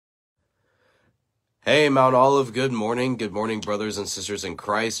Hey, Mount Olive, good morning. Good morning, brothers and sisters in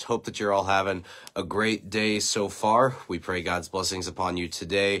Christ. Hope that you're all having a great day so far. We pray God's blessings upon you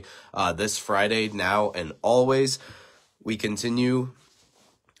today, this Friday, now and always. We continue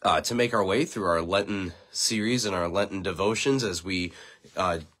to make our way through our Lenten series and our Lenten devotions as we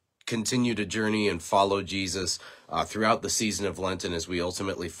continue to journey and follow Jesus throughout the season of Lent, and as we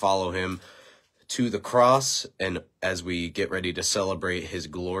ultimately follow him to the cross and as we get ready to celebrate his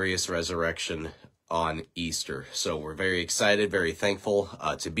glorious resurrection on Easter. So we're very excited, very thankful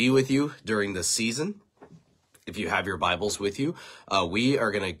to be with you during this season. If you have your Bibles with you, we are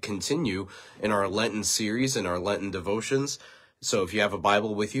going to continue in our Lenten series and our Lenten devotions. So if you have a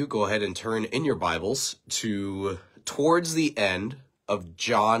Bible with you, go ahead and turn in your Bibles to towards the end of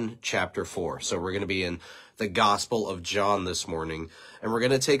John chapter 4. So we're going to be in the Gospel of John this morning, and we're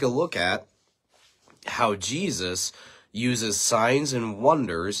going to take a look at how Jesus uses signs and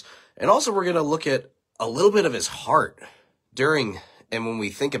wonders. And also we're going to look at a little bit of his heart during and when we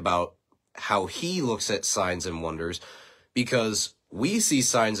think about how he looks at signs and wonders, because we see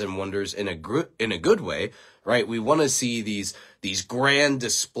signs and wonders in a good way, right? We want to see these grand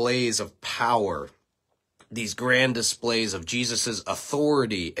displays of power, these grand displays of Jesus's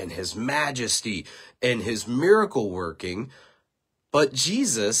authority and his majesty and his miracle working. But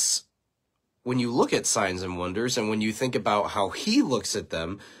Jesus, when you look at signs and wonders and when you think about how he looks at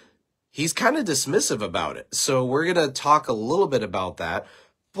them, he's kind of dismissive about it. So we're going to talk a little bit about that.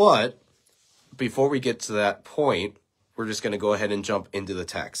 But before we get to that point, we're just going to go ahead and jump into the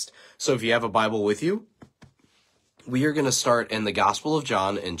text. So if you have a Bible with you, we are going to start in the Gospel of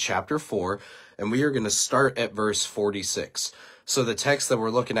John in chapter 4, and we are going to start at verse 46. So the text that we're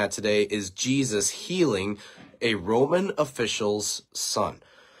looking at today is Jesus healing a Roman official's son.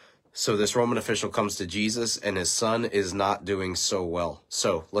 So this Roman official comes to Jesus, and his son is not doing so well.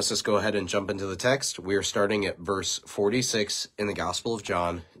 So let's just go ahead and jump into the text. We are starting at verse 46 in the Gospel of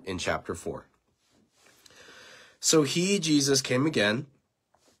John in chapter 4. So Jesus, came again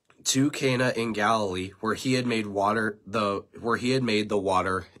to Cana in Galilee, where he had made the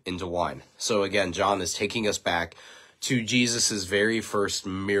water into wine. So again, John is taking us back to Jesus's very first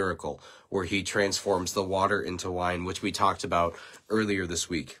miracle, where he transforms the water into wine, which we talked about earlier this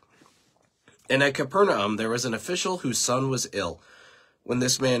week. And at Capernaum, there was an official whose son was ill. When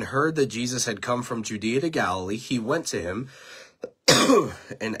this man heard that Jesus had come from Judea to Galilee, he went to him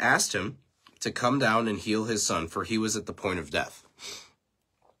and asked him to come down and heal his son, for he was at the point of death.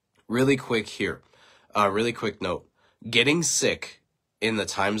 Really quick here, really quick note. Getting sick in the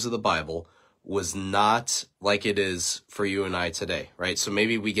times of the Bible was not like it is for you and I today, right? So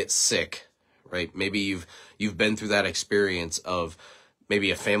maybe we get sick, right? Maybe you've been through that experience of maybe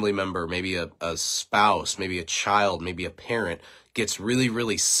a family member, maybe a spouse, maybe a child, maybe a parent gets really,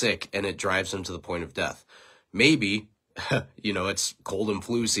 really sick and it drives them to the point of death. Maybe, it's cold and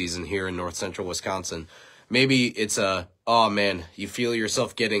flu season here in north central Wisconsin. Maybe it's oh man, you feel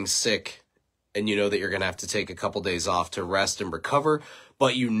yourself getting sick and you know that you're going to have to take a couple days off to rest and recover,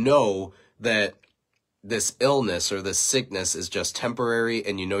 but you know that this illness or this sickness is just temporary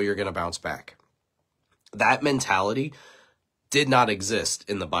and you know you're going to bounce back. That mentality did not exist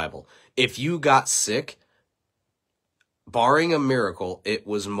in the Bible. If you got sick, barring a miracle, it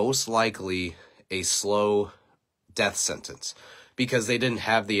was most likely a slow death sentence, because they didn't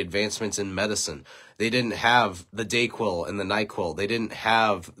have the advancements in medicine. They didn't have the Dayquil and the NyQuil. They didn't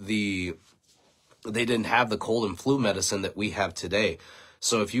have the cold and flu medicine that we have today.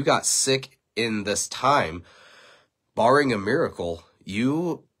 So if you got sick in this time, barring a miracle,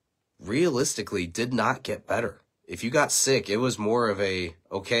 you realistically did not get better. If you got sick, it was more of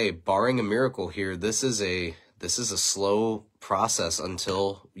barring a miracle here, this is a slow process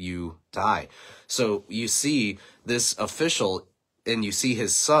until you die. So you see this official and you see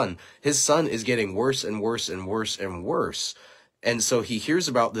his son is getting worse and worse and worse and worse. And so he hears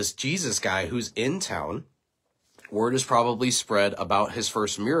about this Jesus guy who's in town. Word is probably spread about his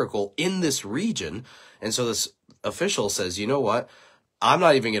first miracle in this region. And so this official says, you know what? I'm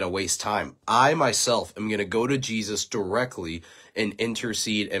not even going to waste time. I myself am going to go to Jesus directly and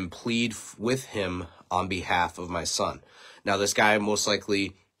intercede and plead with him on behalf of my son. Now, this guy most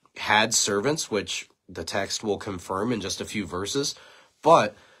likely had servants, which the text will confirm in just a few verses,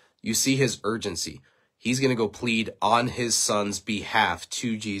 but you see his urgency. He's going to go plead on his son's behalf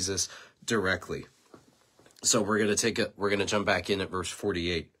to Jesus directly. So we're going to jump back in at verse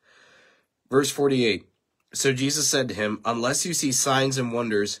 48. Verse 48. So Jesus said to him, unless you see signs and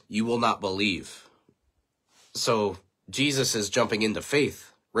wonders, you will not believe. So Jesus is jumping into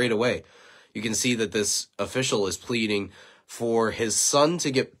faith right away. You can see that this official is pleading for his son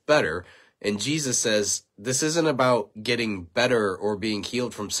to get better, And Jesus says, this isn't about getting better or being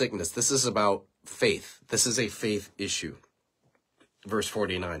healed from sickness. This is about faith. This is a faith issue. Verse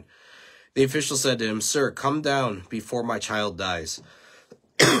 49. The official said to him, Sir, come down before my child dies.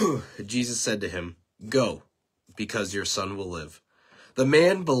 Jesus said to him, Go, because your son will live. The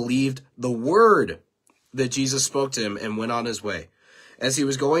man believed the word that Jesus spoke to him and went on his way. As he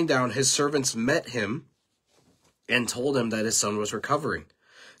was going down, his servants met him and told him that his son was recovering.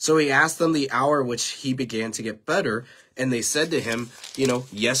 So he asked them the hour which he began to get better, and they said to him,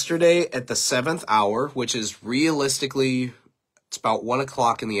 yesterday at the 7th hour, which is realistically, it's about 1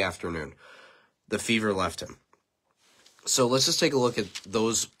 o'clock in the afternoon, the fever left him. So let's just take a look at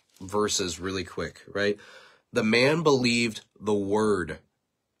those verses really quick, right? The man believed the word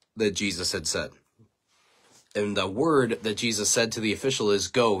that Jesus had said. And the word that Jesus said to the official is,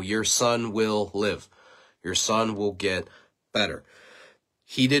 Go, your son will live. Your son will get better.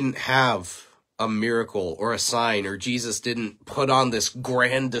 He didn't have a miracle or a sign, or Jesus didn't put on this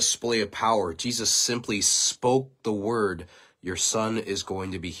grand display of power. Jesus simply spoke the word. Your son is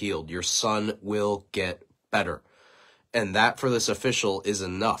going to be healed. Your son will get better. And that for this official is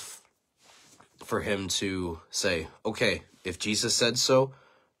enough for him to say, okay, if Jesus said so,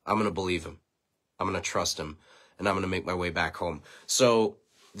 I'm going to believe him. I'm going to trust him, and I'm going to make my way back home. So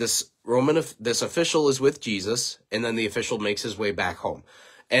this official is with Jesus, and then the official makes his way back home.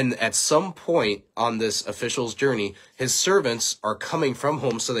 And at some point on this official's journey, his servants are coming from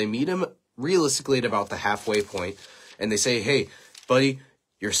home, so they meet him realistically at about the halfway point, and they say, hey, buddy,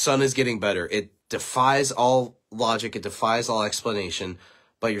 your son is getting better. It defies all logic, it defies all explanation,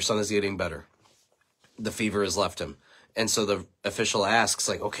 but your son is getting better. The fever has left him. And so the official asks,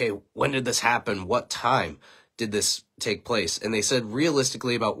 okay, when did this happen? What time did this take place? And they said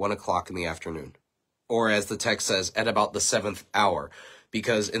realistically about 1 o'clock in the afternoon, or as the text says, at about the 7th hour,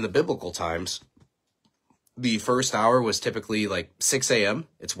 because in the biblical times, the first hour was typically 6 a.m.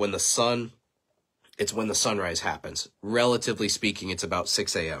 It's when the sunrise happens. Relatively speaking, it's about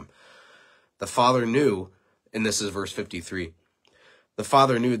 6 a.m. The father knew, and this is verse 53, the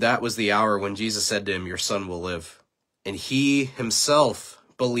father knew that was the hour when Jesus said to him, your son will live. And he himself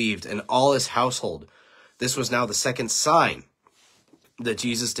believed, and all his household. This was now the second sign that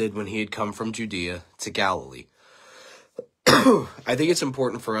Jesus did when he had come from Judea to Galilee. I think it's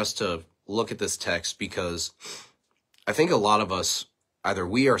important for us to look at this text because I think a lot of us, either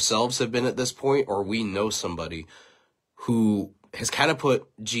we ourselves have been at this point or we know somebody who has kind of put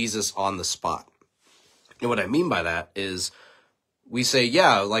Jesus on the spot. And what I mean by that is we say,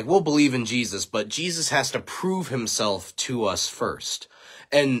 yeah, we'll believe in Jesus, but Jesus has to prove himself to us first.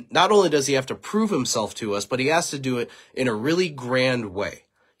 And not only does he have to prove himself to us, but he has to do it in a really grand way.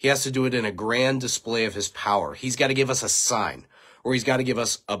 He has to do it in a grand display of his power. He's got to give us a sign, or he's got to give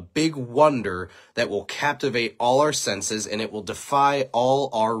us a big wonder that will captivate all our senses and it will defy all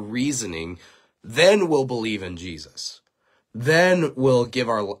our reasoning. Then we'll believe in Jesus. Then we'll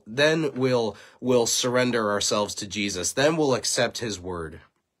surrender ourselves to Jesus. Then we'll accept his word.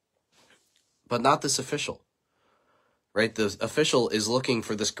 But not this official. Right? The official is looking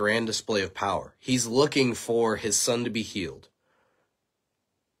for this grand display of power. He's looking for his son to be healed.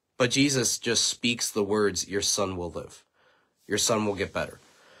 But Jesus just speaks the words, your son will live. Your son will get better.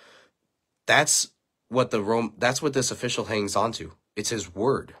 That's what this official hangs on to. It's his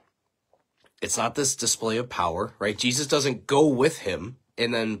word. It's not this display of power, right? Jesus doesn't go with him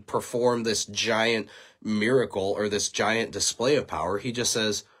and then perform this giant miracle or this giant display of power. He just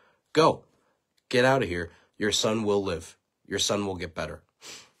says, go, get out of here. Your son will live. Your son will get better.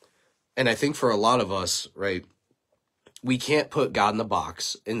 And I think for a lot of us, right, we can't put God in a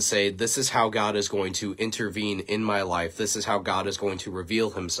box and say, this is how God is going to intervene in my life. This is how God is going to reveal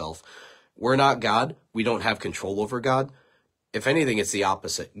himself. We're not God. We don't have control over God. If anything, it's the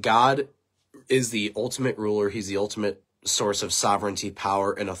opposite. God is the ultimate ruler. He's the ultimate source of sovereignty,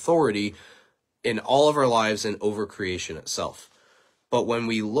 power, and authority in all of our lives and over creation itself. But when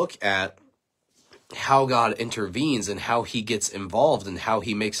we look at how God intervenes and how he gets involved and how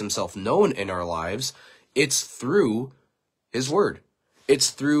he makes himself known in our lives, it's through his word.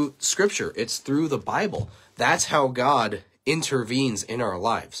 It's through scripture. It's through the Bible. That's how God intervenes in our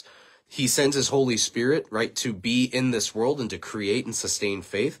lives. He sends his Holy Spirit, right, to be in this world and to create and sustain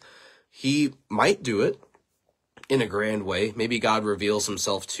faith. He might do it in a grand way. Maybe God reveals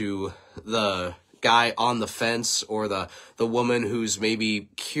himself to the guy on the fence or the woman who's maybe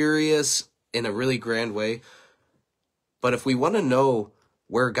curious in a really grand way. But if we want to know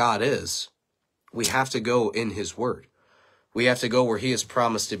where God is, we have to go in his word. We have to go where he has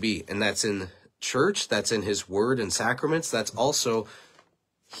promised to be. And that's in church. That's in his word and sacraments. That's also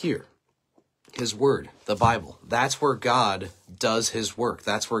here. His word, the Bible. That's where God does his work.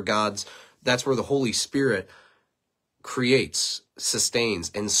 That's where the Holy Spirit creates,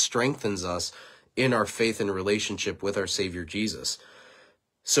 sustains, and strengthens us in our faith and relationship with our Savior Jesus.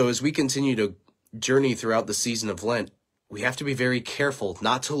 So as we continue to journey throughout the season of Lent, we have to be very careful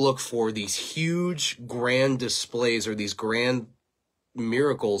not to look for these huge, grand displays or these grand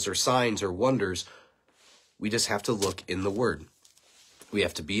miracles or signs or wonders. We just have to look in the Word. We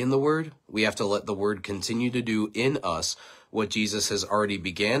have to be in the Word. We have to let the Word continue to do in us what Jesus has already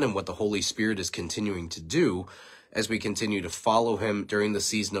began and what the Holy Spirit is continuing to do as we continue to follow him during the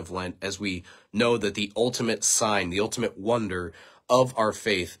season of Lent, as we know that the ultimate sign, the ultimate wonder of our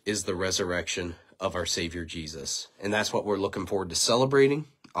faith is the resurrection of our Savior Jesus. And that's what we're looking forward to celebrating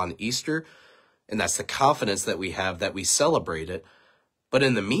on Easter. And that's the confidence that we have that we celebrate it. But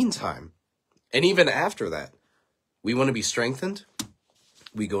in the meantime, and even after that, we want to be strengthened.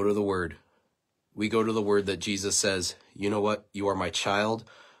 We go to the Word. We go to the Word that Jesus says, you know what? You are my child.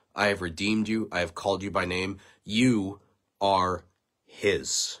 I have redeemed you. I have called you by name. You are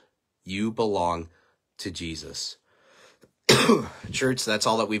his. You belong to Jesus. Church, that's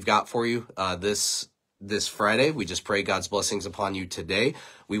all that we've got for you this Friday. We just pray God's blessings upon you today.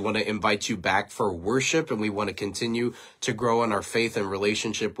 We want to invite you back for worship, and we want to continue to grow in our faith and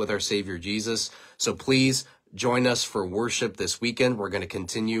relationship with our Savior Jesus. So please join us for worship this weekend. We're going to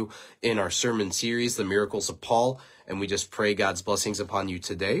continue in our sermon series, The Miracles of Paul, and we just pray God's blessings upon you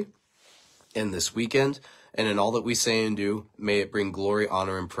today and this weekend. And in all that we say and do, may it bring glory,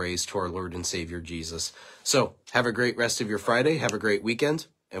 honor, and praise to our Lord and Savior Jesus. So have a great rest of your Friday. Have a great weekend.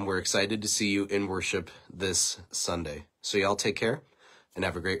 And we're excited to see you in worship this Sunday. So y'all take care and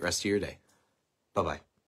have a great rest of your day. Bye-bye.